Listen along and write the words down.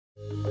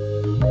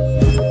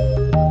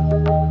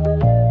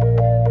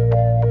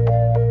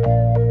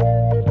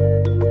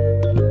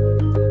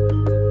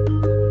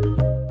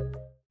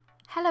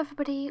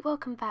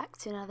welcome back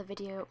to another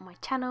video on my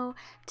channel.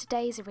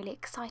 Today is a really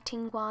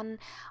exciting one.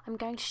 I'm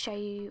going to show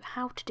you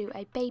how to do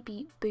a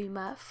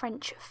Babyboomer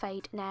French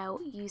fade nail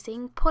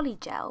using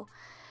Polygel.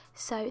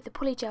 So the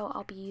Polygel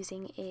I'll be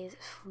using is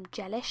from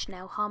Gelish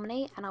Nail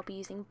Harmony, and I'll be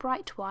using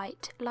bright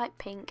white, light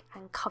pink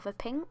and cover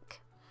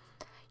pink.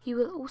 You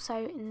will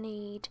also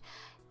need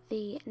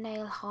the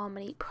Nail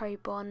Harmony Pro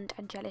Bond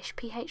and Gelish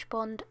pH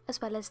Bond,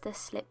 as well as the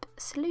slip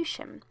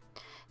solution.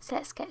 So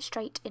let's get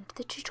straight into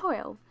the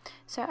tutorial.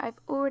 So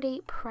I've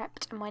already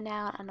prepped my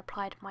nail and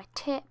applied my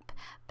tip,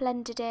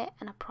 blended it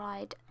and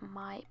applied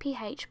my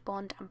pH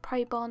bond and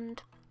Pro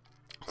Bond,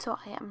 so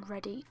I am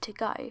ready to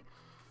go.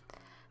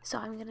 So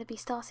I'm going to be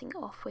starting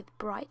off with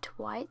bright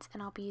white,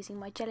 and I'll be using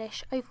my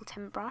Gelish Oval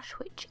 10 brush,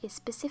 which is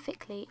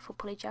specifically for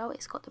Polygel.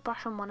 It's got the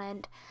brush on one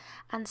end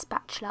and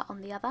spatula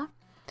on the other.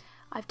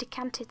 I've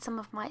decanted some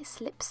of my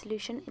slip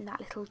solution in that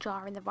little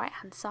jar in the right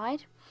hand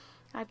side.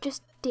 I've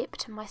just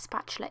dipped my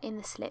spatula in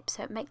the slip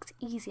so it makes it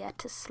easier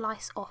to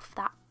slice off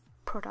that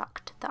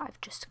product that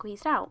I've just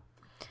squeezed out.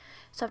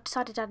 So I've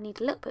decided I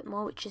need a little bit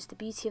more, which is the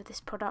beauty of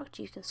this product.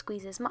 You can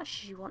squeeze as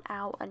much as you want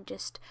out and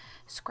just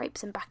scrape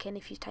some back in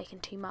if you've taken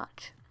too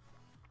much.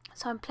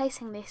 So I'm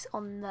placing this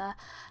on the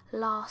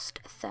last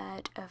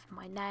third of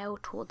my nail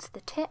towards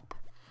the tip.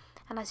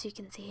 And as you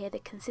can see here, the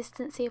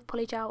consistency of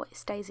Polygel, it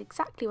stays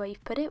exactly where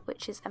you've put it,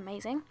 which is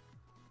amazing.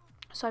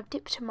 So I've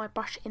dipped my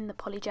brush in the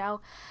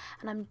Polygel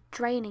and I'm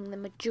draining the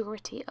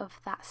majority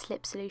of that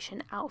slip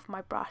solution out of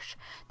my brush.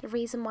 The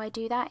reason why I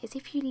do that is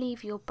if you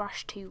leave your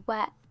brush too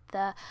wet,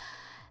 the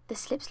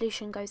slip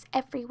solution goes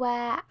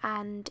everywhere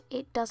and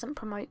it doesn't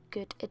promote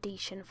good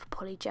adhesion for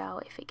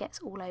Polygel if it gets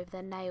all over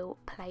the nail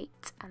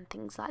plate and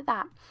things like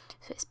that.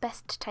 So it's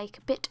best to take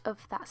a bit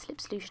of that slip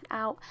solution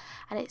out,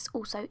 and it's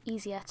also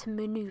easier to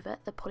manoeuvre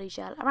the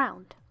Polygel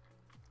around.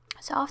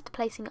 So after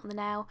placing it on the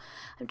nail,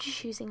 I'm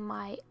just using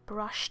my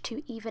brush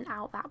to even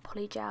out that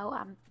Polygel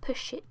and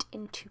push it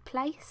into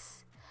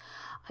place.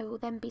 I will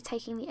then be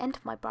taking the end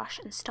of my brush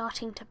and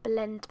starting to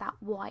blend that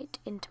white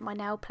into my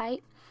nail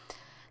plate.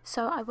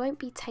 So I won't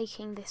be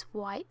taking this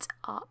white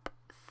up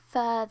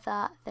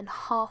further than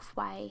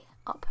halfway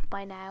up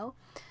my nail.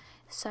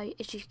 So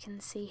as you can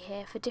see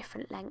here, for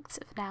different lengths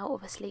of nail,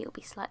 obviously it'll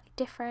be slightly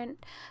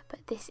different,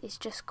 but this is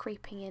just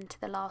creeping into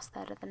the last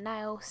third of the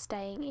nail,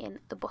 staying in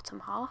the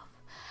bottom half.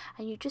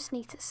 And you just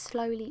need to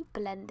slowly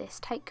blend this.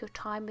 Take your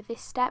time with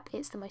this step,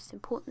 it's the most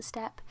important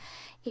step.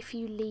 If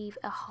you leave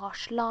a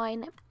harsh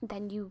line,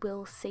 then you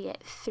will see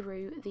it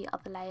through the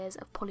other layers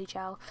of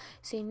Polygel,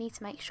 so you need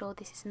to make sure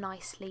this is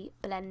nicely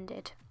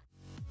blended.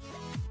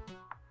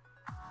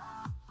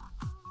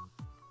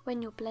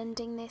 When you're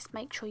blending this,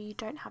 make sure you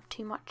don't have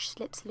too much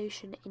slip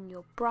solution in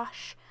your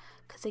brush,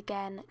 because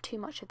again, too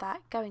much of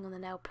that going on the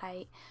nail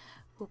plate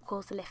will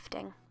cause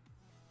lifting.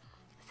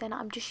 Then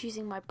I'm just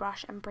using my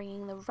brush and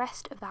bringing the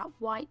rest of that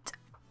white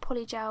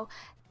Polygel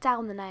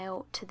down the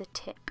nail to the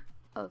tip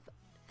of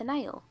the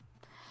nail,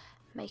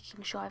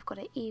 making sure I've got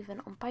it even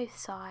on both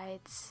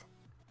sides,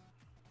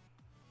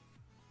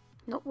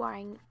 not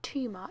worrying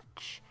too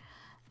much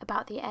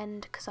about the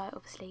end because I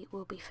obviously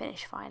will be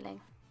finish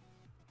filing.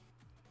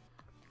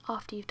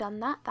 After you've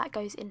done that, that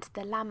goes into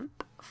the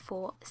lamp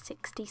for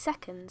 60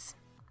 seconds.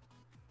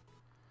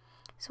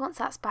 So once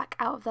that's back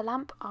out of the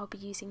lamp, I'll be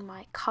using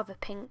my cover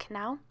pink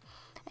now.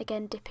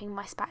 Again, dipping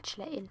my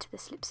spatula into the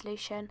slip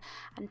solution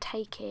and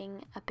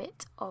taking a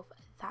bit of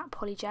that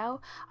Polygel.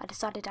 I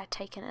decided I'd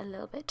taken a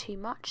little bit too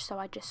much, so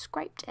I just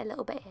scraped a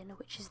little bit in,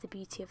 which is the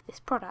beauty of this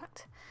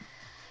product.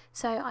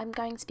 So I'm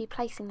going to be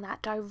placing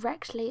that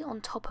directly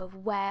on top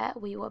of where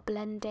we were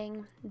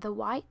blending the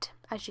white,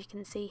 as you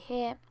can see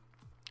here,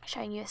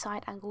 showing you a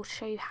side angle to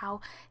show you how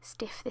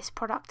stiff this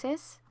product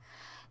is.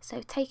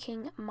 So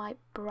taking my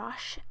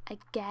brush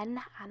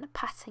again and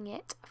patting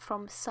it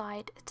from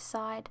side to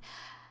side.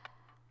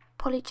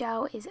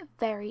 Polygel is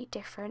very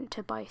different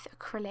to both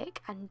acrylic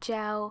and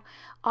gel.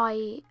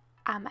 I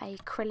am a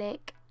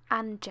acrylic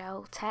and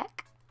gel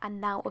tech,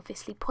 and now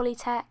obviously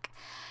Polytech,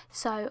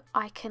 so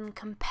I can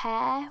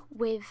compare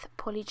with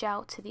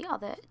Polygel to the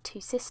other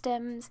two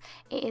systems.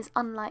 It is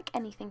unlike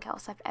anything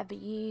else I've ever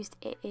used.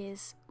 It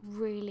is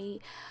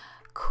really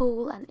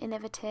cool and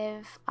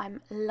innovative.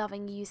 I'm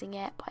loving using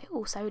it, but I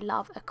also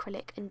love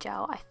acrylic and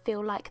gel. I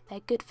feel like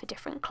they're good for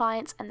different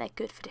clients and they're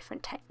good for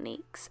different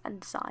techniques and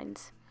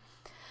designs.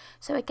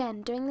 So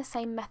again, doing the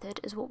same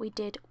method as what we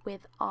did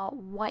with our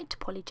white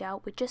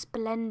Polygel, we're just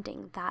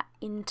blending that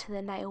into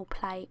the nail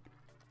plate.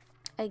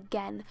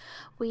 Again,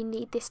 we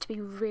need this to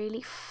be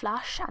really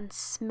flush and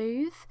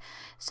smooth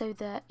so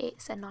that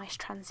it's a nice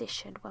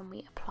transition when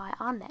we apply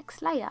our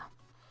next layer.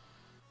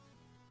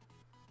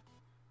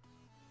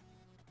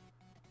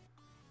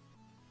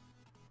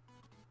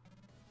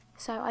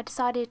 So I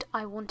decided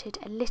I wanted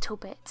a little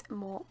bit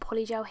more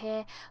Polygel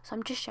here, so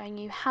I'm just showing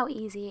you how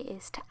easy it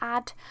is to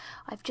add.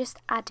 I've just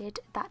added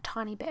that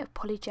tiny bit of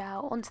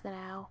Polygel onto the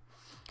nail.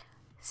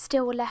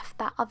 Still left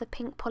that other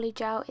pink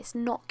Polygel. It's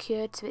not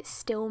cured, so it's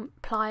still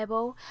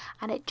pliable,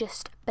 and it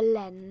just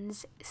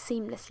blends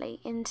seamlessly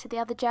into the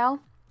other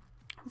gel.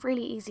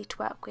 Really easy to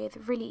work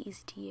with, really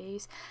easy to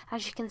use.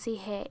 As you can see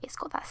here, it's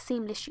got that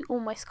seamless, you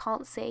almost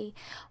can't see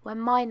where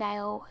my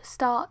nail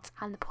starts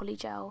and the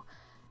polygel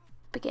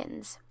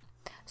begins.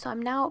 So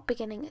I'm now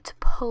beginning to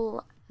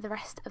pull the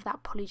rest of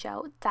that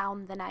polygel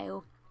down the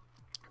nail.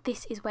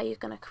 This is where you're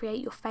going to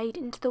create your fade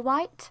into the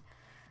white.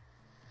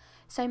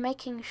 So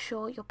making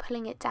sure you're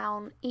pulling it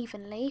down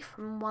evenly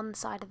from one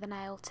side of the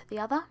nail to the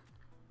other.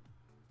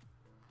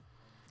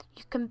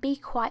 You can be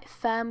quite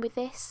firm with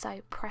this, so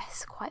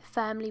press quite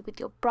firmly with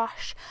your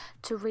brush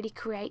to really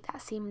create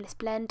that seamless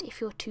blend. If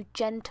you're too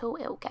gentle,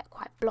 it will get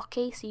quite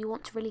blocky, so you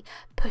want to really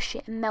push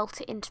it and melt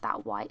it into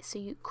that white so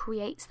it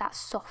creates that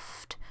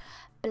soft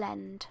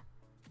blend.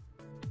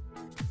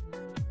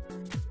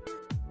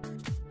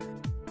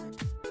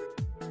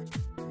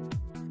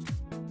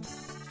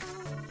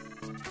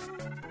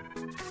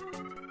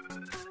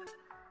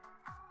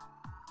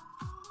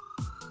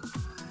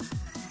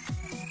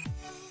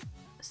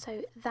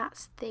 So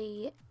that's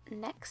the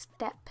next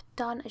step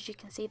done. As you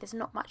can see, there's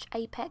not much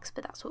apex,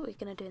 but that's what we're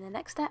going to do in the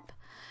next step.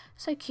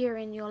 So cure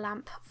in your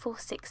lamp for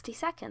 60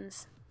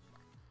 seconds.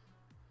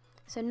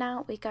 So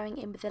now we're going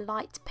in with the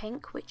light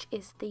pink, which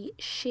is the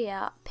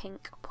sheer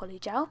pink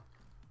polygel.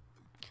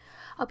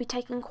 I'll be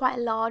taking quite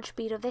a large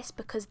bead of this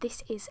because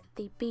this is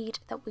the bead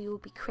that we will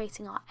be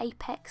creating our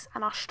apex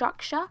and our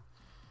structure.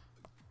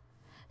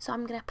 So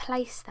I'm going to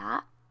place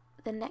that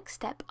the next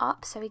step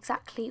up, so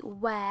exactly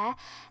where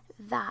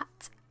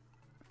that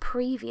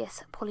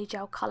previous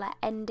polygel colour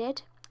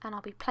ended, and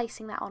I'll be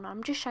placing that on.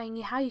 I'm just showing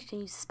you how you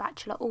can use the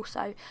spatula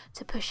also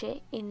to push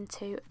it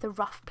into the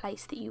rough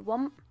place that you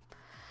want.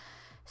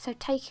 So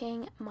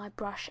taking my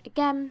brush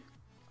again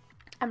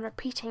and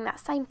repeating that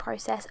same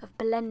process of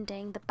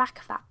blending the back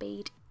of that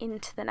bead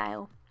into the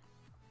nail.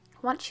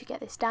 Once you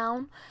get this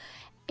down,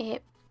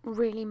 it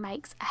really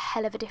makes a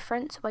hell of a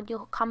difference when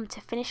you'll come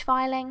to finish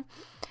filing,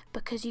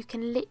 because you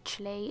can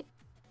literally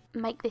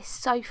make this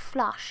so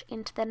flush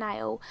into the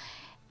nail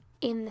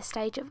in the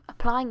stage of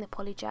applying the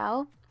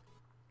polygel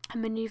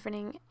and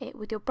manoeuvring it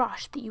with your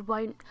brush that you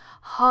won't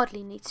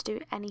hardly need to do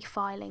any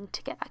filing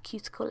to get that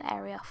cuticle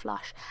area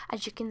flush.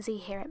 As you can see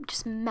here, it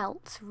just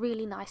melts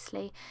really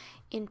nicely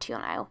into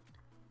your nail.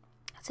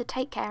 So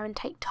take care and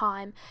take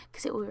time,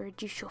 because it will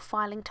reduce your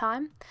filing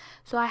time.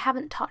 So I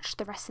haven't touched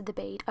the rest of the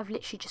bead, I've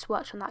literally just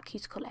worked on that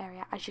cuticle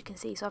area, as you can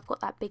see. So I've got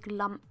that big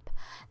lump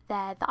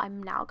there that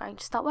I'm now going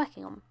to start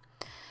working on.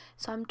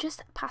 So I'm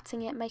just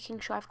patting it,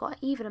 making sure I've got an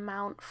even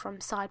amount from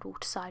sidewall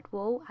to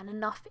sidewall and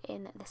enough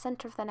in the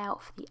centre of the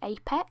nail for the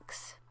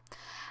apex.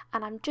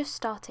 And I'm just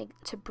starting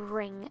to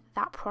bring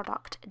that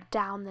product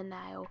down the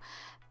nail,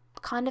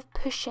 kind of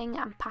pushing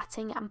and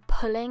patting and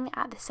pulling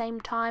at the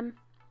same time.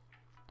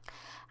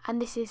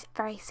 And this is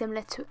very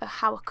similar to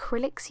how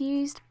acrylic's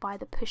used, by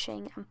the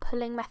pushing and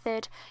pulling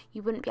method.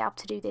 You wouldn't be able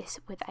to do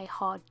this with a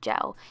hard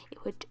gel,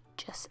 it would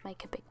just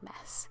make a big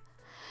mess.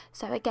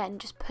 So again,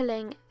 just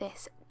pulling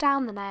this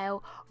down the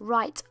nail,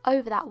 right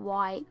over that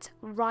white,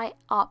 right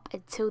up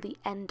until the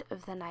end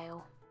of the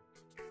nail.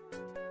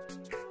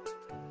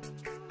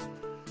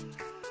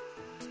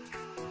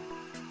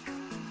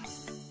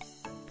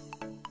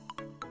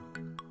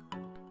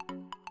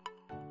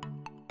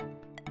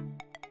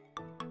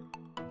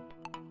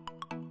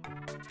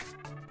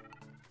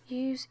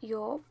 Use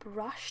your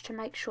brush to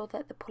make sure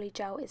that the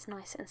polygel is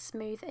nice and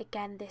smooth.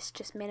 Again, this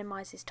just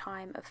minimises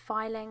time of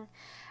filing,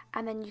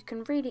 and then you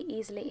can really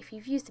easily, if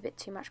you've used a bit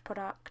too much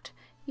product,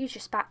 use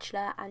your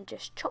spatula and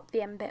just chop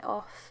the end bit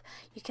off.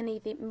 You can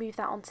either move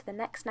that onto the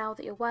next nail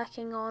that you're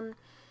working on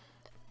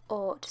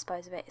or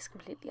dispose of it. It's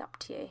completely up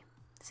to you.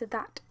 So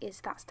that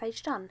is that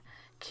stage done.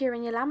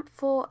 Curing your lamp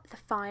for the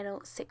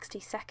final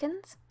 60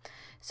 seconds.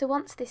 So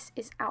once this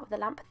is out of the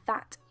lamp,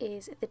 that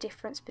is the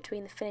difference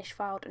between the finished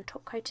filed and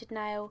top coated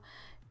nail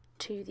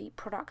to the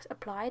product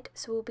applied.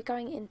 So we'll be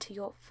going into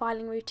your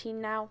filing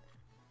routine now.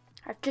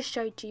 I've just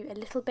showed you a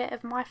little bit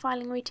of my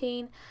filing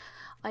routine.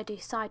 I do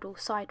sidewall,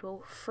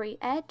 sidewall, free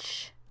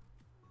edge.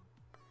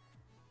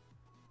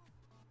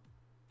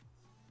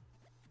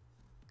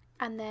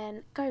 And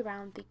then go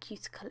around the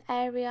cuticle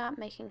area,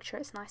 making sure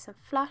it's nice and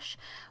flush,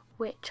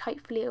 which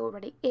hopefully it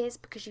already is,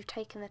 because you've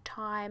taken the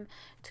time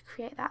to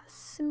create that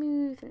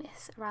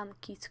smoothness around the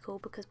cuticle,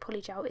 because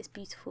polygel is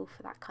beautiful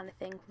for that kind of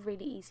thing,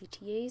 really easy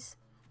to use.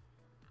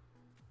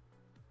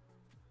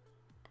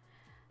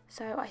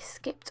 So I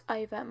skipped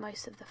over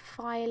most of the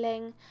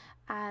filing,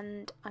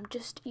 and I'm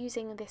just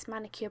using this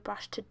manicure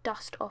brush to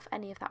dust off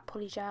any of that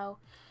polygel,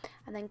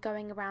 and then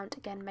going around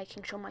again,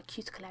 making sure my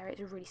cuticle area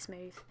is really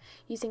smooth.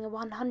 Using a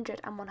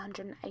 100 and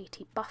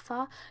 180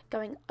 buffer,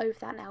 going over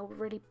that now,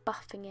 really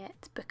buffing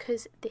it,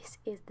 because this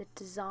is the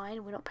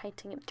design, we're not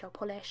painting it with gel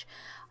polish.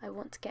 I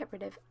want to get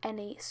rid of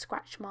any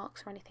scratch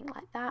marks or anything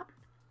like that.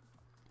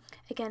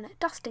 Again,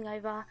 dusting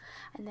over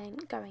and then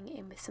going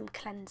in with some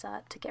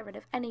cleanser to get rid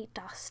of any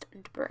dust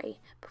and debris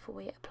before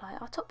we apply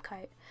our top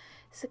coat.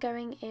 So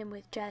going in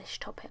with Gelish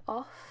Top It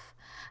Off,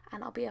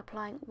 and I'll be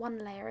applying one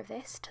layer of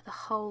this to the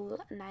whole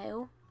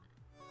nail.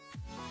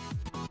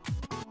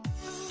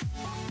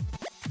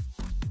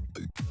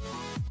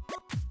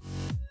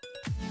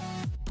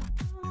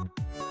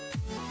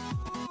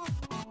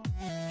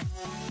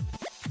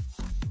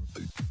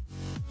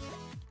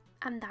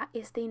 and that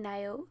is the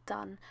nail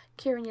done.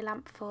 Curing your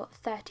lamp for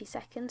 30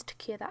 seconds to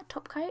cure that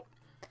top coat.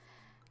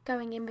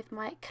 Going in with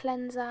my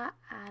cleanser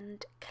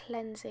and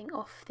cleansing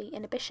off the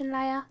inhibition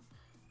layer.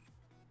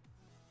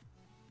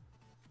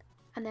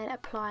 And then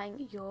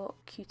applying your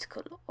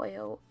cuticle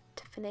oil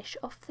to finish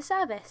off the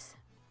service.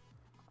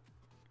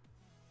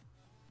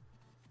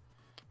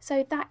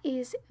 So that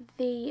is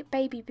the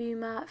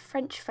Babyboomer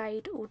French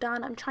fade all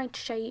done. I'm trying to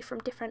show you from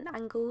different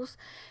angles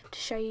to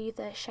show you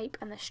the shape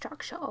and the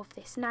structure of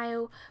this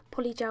nail.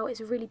 Polygel is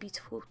really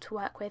beautiful to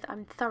work with.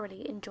 I'm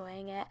thoroughly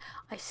enjoying it.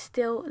 I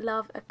still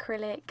love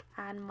acrylic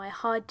and my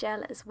hard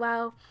gel as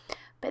well,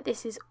 but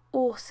this is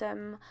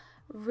awesome.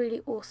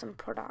 Really awesome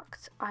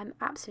product. I'm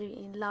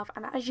absolutely in love,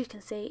 and as you can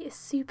see, it's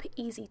super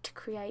easy to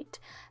create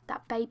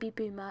that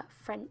Babyboomer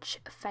French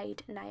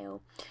fade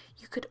nail.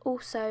 You could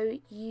also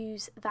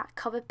use that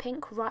cover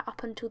pink right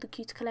up until the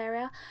cuticle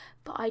area,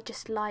 but I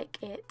just like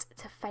it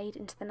to fade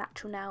into the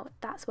natural nail.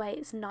 That's why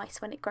it's nice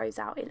when it grows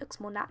out, it looks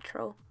more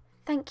natural.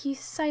 Thank you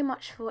so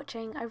much for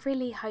watching. I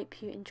really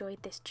hope you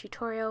enjoyed this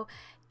tutorial.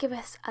 Give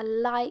us a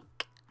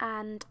like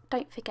and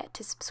don't forget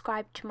to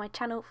subscribe to my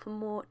channel for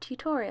more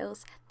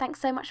tutorials. Thanks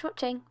so much for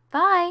watching.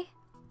 Bye!